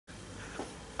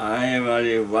Hi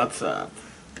everybody, what's up?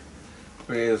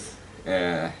 Please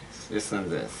listen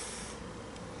this.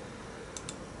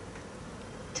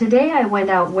 Today I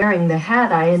went out wearing the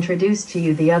hat I introduced to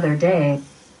you the other day.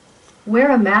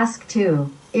 Wear a mask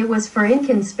too. It was for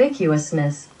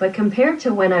inconspicuousness, but compared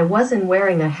to when I wasn't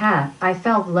wearing a hat, I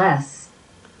felt less.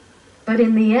 But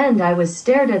in the end I was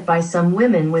stared at by some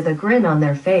women with a grin on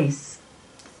their face.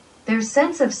 Their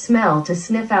sense of smell to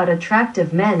sniff out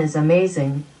attractive men is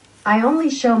amazing. I only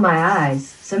show my eyes,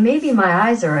 so maybe my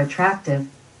eyes are attractive.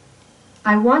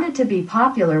 I wanted to be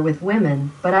popular with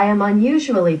women, but I am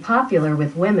unusually popular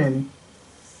with women.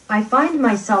 I find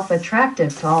myself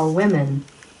attractive to all women.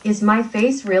 Is my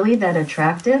face really that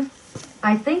attractive?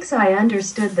 I think so. I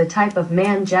understood the type of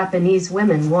man Japanese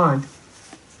women want.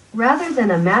 Rather than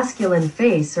a masculine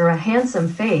face or a handsome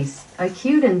face, a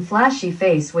cute and flashy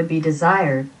face would be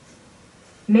desired.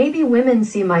 Maybe women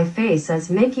see my face as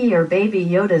Mickey or Baby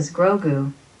Yoda's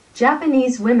Grogu.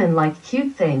 Japanese women like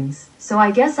cute things, so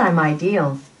I guess I'm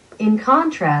ideal. In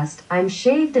contrast, I'm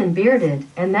shaved and bearded,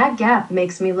 and that gap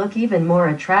makes me look even more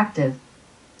attractive.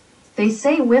 They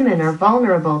say women are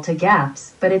vulnerable to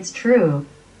gaps, but it's true.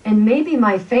 And maybe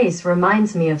my face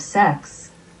reminds me of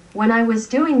sex. When I was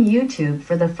doing YouTube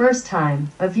for the first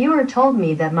time, a viewer told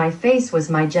me that my face was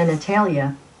my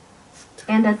genitalia.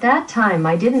 And at that time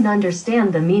I didn't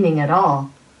understand the meaning at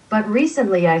all. But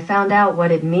recently I found out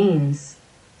what it means.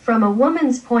 From a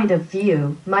woman's point of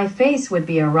view, my face would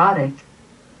be erotic.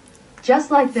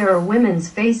 Just like there are women's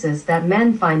faces that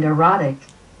men find erotic.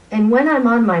 And when I'm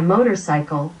on my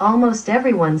motorcycle, almost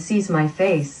everyone sees my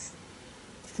face.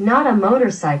 Not a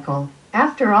motorcycle.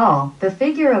 After all, the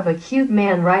figure of a cute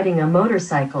man riding a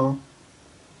motorcycle,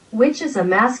 which is a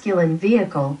masculine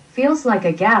vehicle, feels like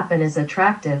a gap and is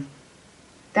attractive.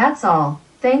 That's all.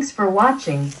 Thanks for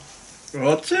watching.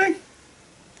 Watching?